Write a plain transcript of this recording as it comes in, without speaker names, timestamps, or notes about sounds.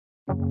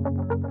Hi,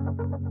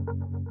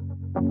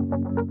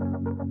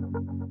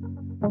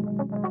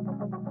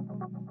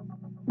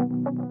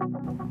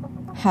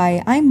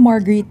 I'm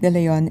Marguerite De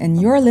Leon, and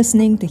you're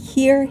listening to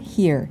Hear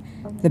Here,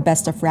 the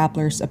best of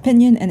Rappler's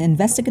opinion and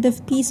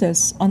investigative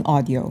pieces on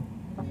audio.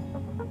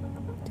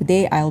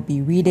 Today I'll be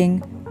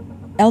reading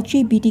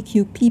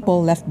LGBTQ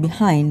People Left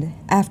Behind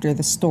After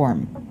the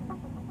Storm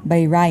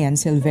by Ryan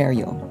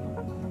Silverio.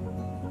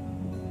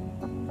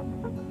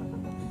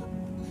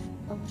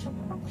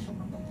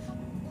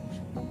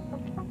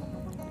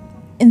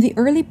 In the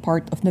early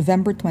part of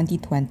November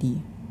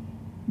 2020,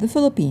 the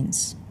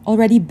Philippines,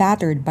 already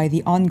battered by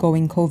the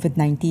ongoing COVID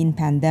 19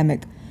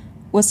 pandemic,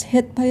 was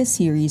hit by a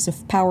series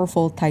of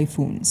powerful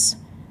typhoons.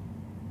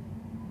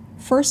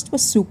 First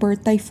was Super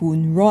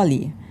Typhoon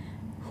Rolly,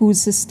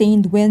 whose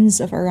sustained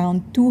winds of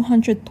around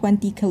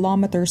 220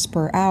 kilometers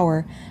per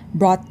hour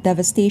brought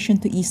devastation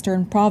to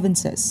eastern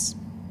provinces.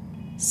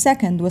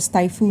 Second was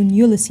Typhoon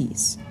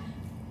Ulysses,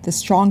 the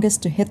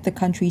strongest to hit the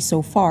country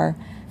so far,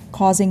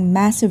 causing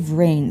massive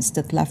rains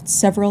that left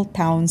several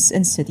towns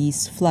and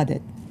cities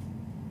flooded.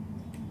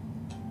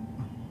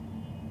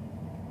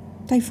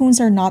 Typhoons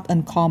are not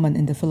uncommon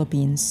in the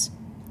Philippines,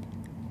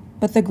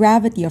 but the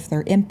gravity of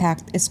their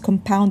impact is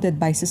compounded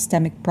by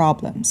systemic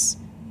problems.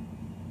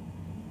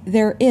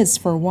 There is,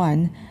 for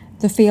one,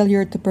 the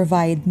failure to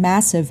provide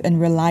massive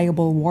and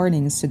reliable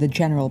warnings to the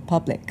general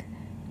public.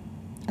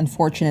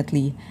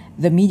 Unfortunately,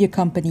 the media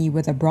company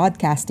with a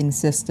broadcasting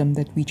system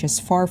that reaches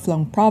far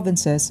flung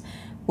provinces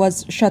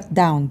was shut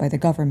down by the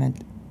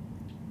government.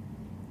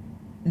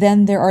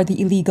 Then there are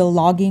the illegal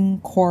logging,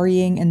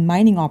 quarrying, and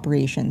mining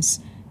operations,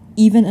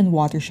 even in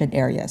watershed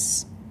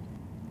areas.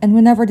 And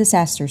whenever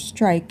disasters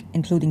strike,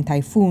 including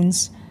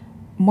typhoons,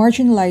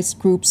 marginalized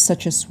groups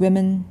such as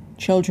women,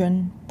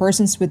 children,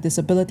 persons with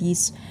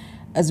disabilities,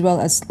 as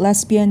well as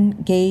lesbian,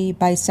 gay,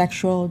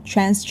 bisexual,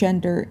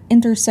 transgender,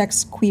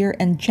 intersex, queer,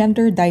 and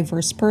gender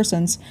diverse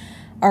persons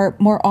are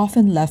more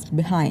often left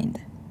behind.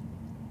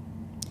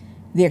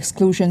 The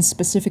exclusions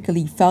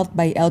specifically felt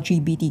by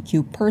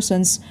LGBTQ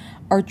persons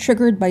are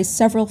triggered by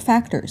several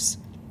factors,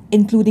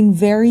 including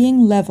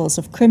varying levels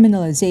of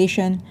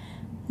criminalization,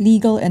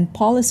 legal and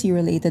policy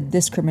related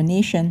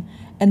discrimination,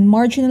 and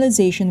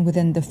marginalization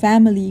within the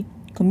family,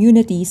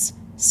 communities,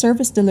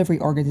 service delivery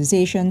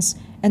organizations,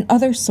 and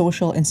other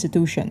social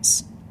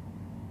institutions.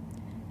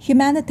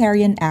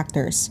 Humanitarian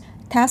actors,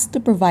 tasked to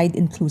provide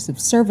inclusive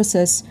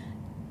services,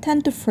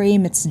 tend to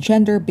frame its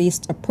gender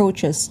based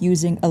approaches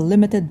using a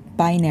limited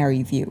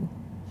binary view.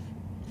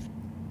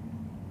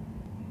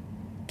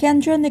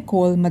 Kendra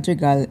Nicole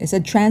Madrigal is a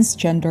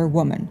transgender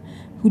woman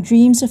who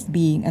dreams of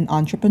being an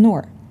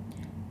entrepreneur.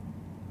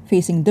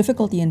 Facing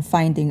difficulty in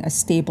finding a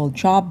stable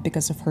job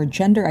because of her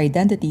gender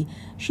identity,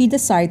 she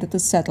decided to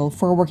settle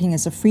for working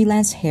as a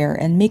freelance hair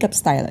and makeup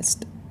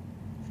stylist.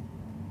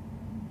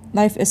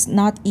 Life is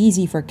not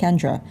easy for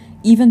Kendra,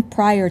 even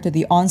prior to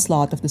the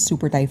onslaught of the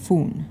super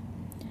typhoon.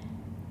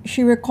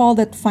 She recalled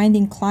that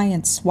finding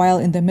clients while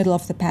in the middle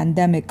of the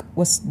pandemic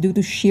was due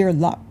to sheer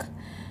luck.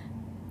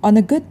 On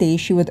a good day,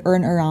 she would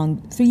earn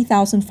around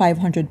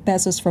 3,500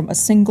 pesos from a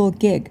single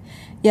gig,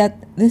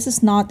 yet this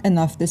is not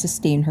enough to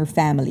sustain her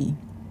family.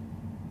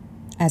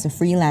 As a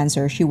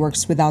freelancer, she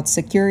works without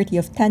security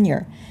of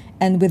tenure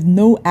and with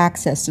no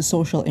access to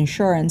social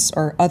insurance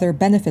or other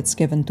benefits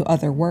given to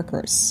other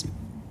workers.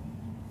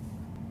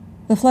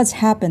 The floods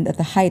happened at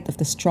the height of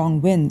the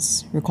strong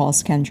winds,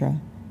 recalls Kendra.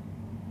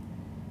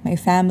 My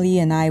family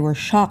and I were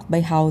shocked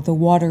by how the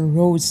water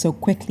rose so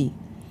quickly.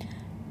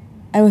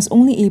 I was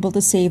only able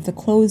to save the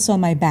clothes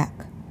on my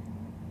back.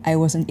 I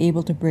wasn't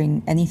able to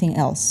bring anything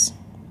else,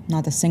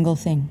 not a single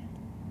thing.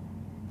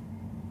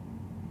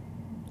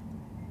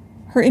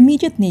 Her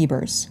immediate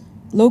neighbors,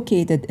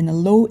 located in a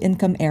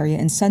low-income area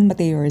in San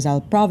Mateo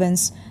Rizal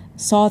province,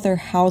 saw their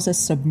houses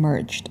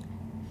submerged.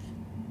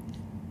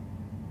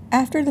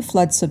 After the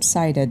flood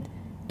subsided,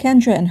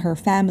 Kendra and her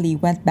family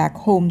went back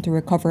home to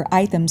recover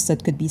items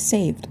that could be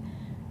saved.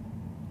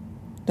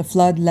 The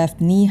flood left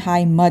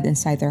knee-high mud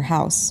inside their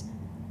house.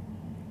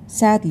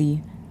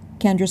 Sadly,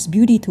 Kendra's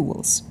beauty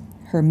tools,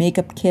 her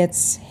makeup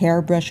kits,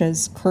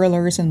 hairbrushes,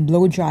 curlers, and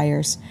blow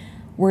dryers,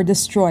 were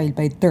destroyed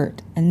by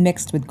dirt and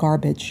mixed with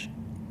garbage.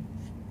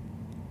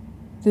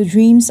 The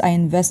dreams I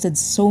invested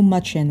so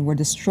much in were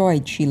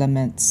destroyed, she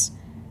laments,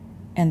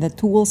 and the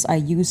tools I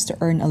used to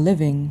earn a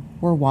living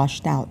were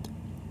washed out.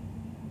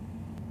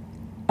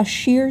 A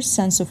sheer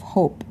sense of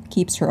hope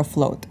keeps her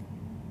afloat.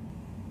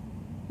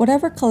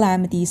 Whatever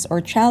calamities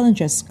or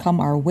challenges come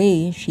our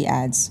way, she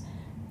adds,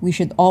 we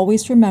should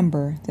always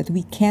remember that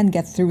we can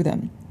get through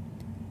them.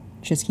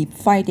 Just keep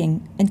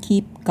fighting and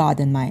keep God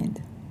in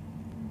mind.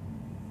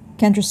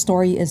 Kendra's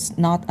story is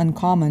not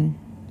uncommon.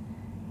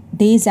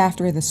 Days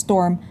after the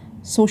storm,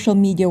 social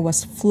media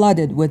was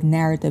flooded with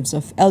narratives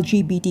of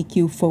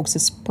LGBTQ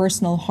folks'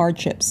 personal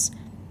hardships.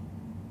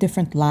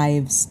 Different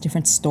lives,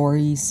 different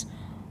stories,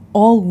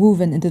 all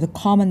woven into the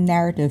common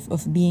narrative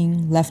of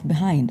being left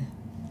behind.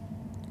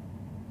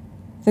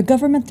 The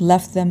government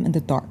left them in the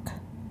dark,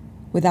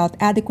 without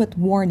adequate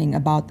warning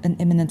about an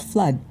imminent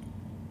flood.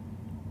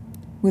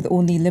 With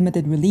only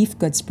limited relief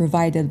goods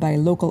provided by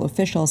local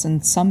officials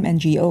and some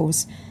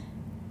NGOs,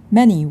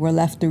 many were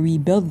left to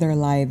rebuild their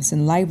lives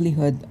and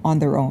livelihood on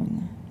their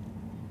own.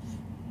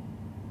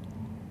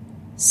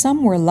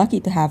 Some were lucky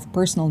to have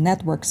personal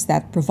networks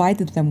that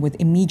provided them with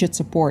immediate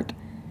support.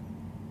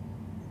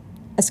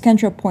 As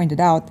Kendra pointed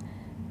out,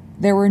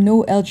 there were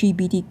no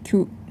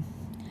LGBTQ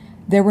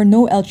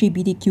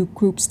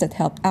groups that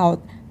helped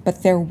out,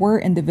 but there were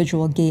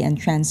individual gay and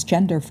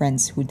transgender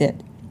friends who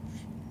did.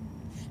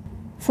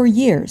 For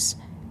years,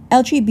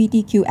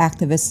 LGBTQ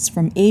activists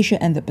from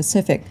Asia and the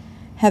Pacific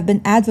have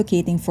been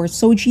advocating for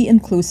SOGI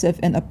inclusive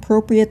and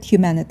appropriate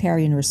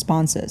humanitarian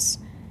responses.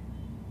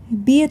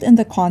 Be it in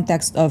the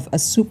context of a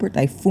super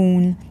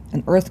typhoon,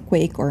 an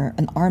earthquake, or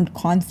an armed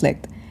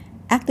conflict,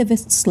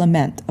 activists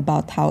lament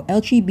about how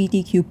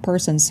LGBTQ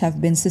persons have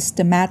been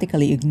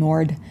systematically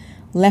ignored,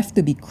 left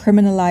to be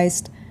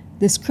criminalized,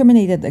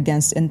 discriminated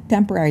against in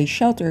temporary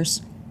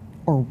shelters,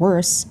 or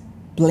worse,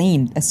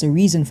 blamed as the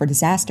reason for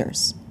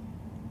disasters.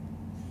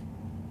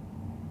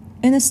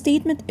 In a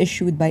statement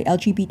issued by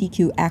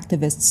LGBTQ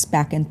activists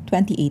back in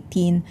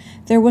 2018,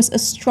 there was a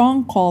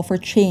strong call for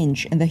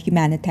change in the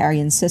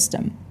humanitarian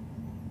system.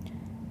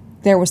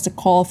 There was the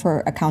call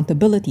for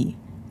accountability,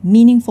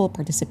 meaningful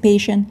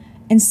participation,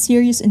 and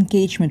serious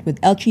engagement with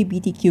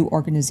LGBTQ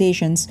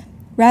organizations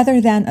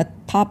rather than a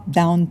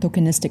top-down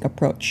tokenistic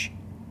approach.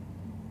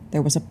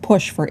 There was a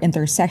push for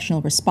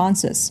intersectional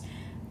responses,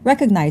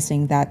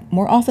 recognizing that,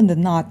 more often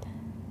than not,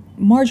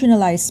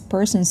 marginalized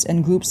persons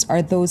and groups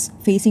are those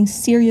facing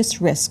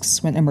serious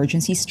risks when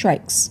emergency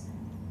strikes.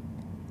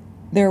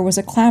 There was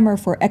a clamor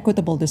for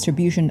equitable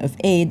distribution of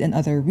aid and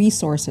other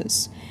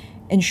resources,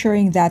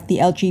 ensuring that the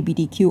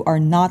LGBTQ are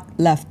not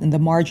left in the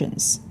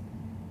margins.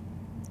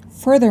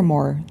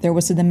 Furthermore, there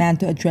was a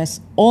demand to address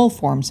all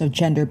forms of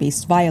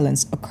gender-based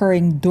violence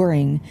occurring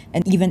during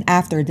and even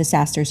after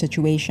disaster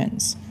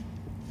situations.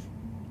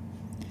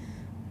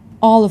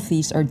 All of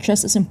these are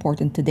just as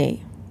important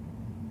today.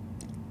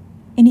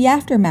 In the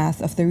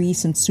aftermath of the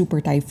recent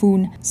super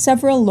typhoon,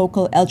 several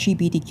local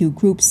LGBTQ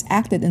groups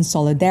acted in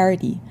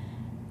solidarity,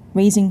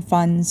 raising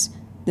funds,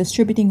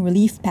 distributing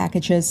relief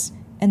packages,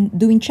 and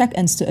doing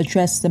check-ins to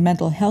address the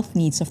mental health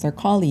needs of their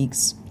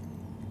colleagues.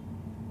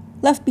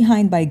 Left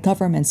behind by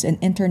governments and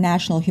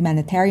international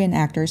humanitarian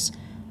actors,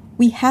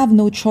 we have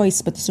no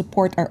choice but to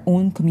support our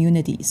own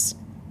communities.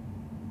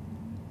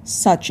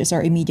 Such is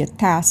our immediate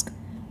task,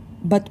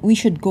 but we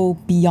should go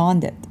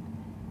beyond it.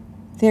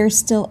 There's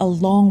still a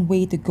long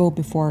way to go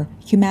before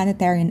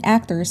humanitarian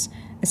actors,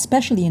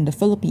 especially in the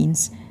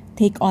Philippines,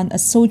 take on a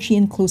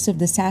SOGI-inclusive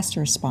disaster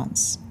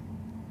response.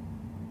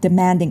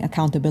 Demanding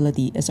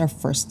accountability is our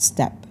first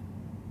step.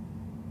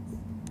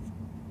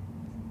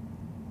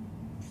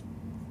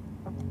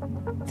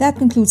 That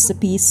concludes the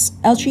piece,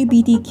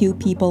 LGBTQ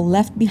People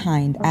Left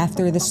Behind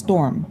After the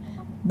Storm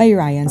by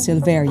Ryan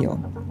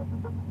Silverio.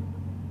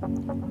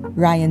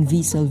 Ryan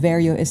V.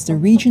 Silverio is the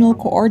Regional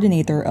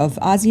Coordinator of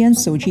ASEAN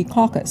SOGI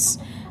Caucus,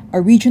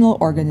 a regional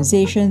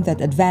organization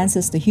that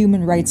advances the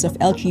human rights of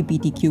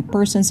LGBTQ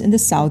persons in the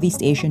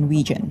Southeast Asian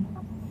region.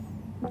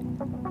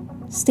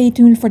 Stay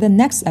tuned for the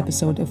next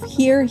episode of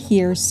Here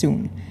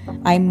Soon.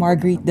 I'm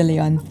Marguerite De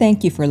Leon.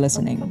 Thank you for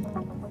listening.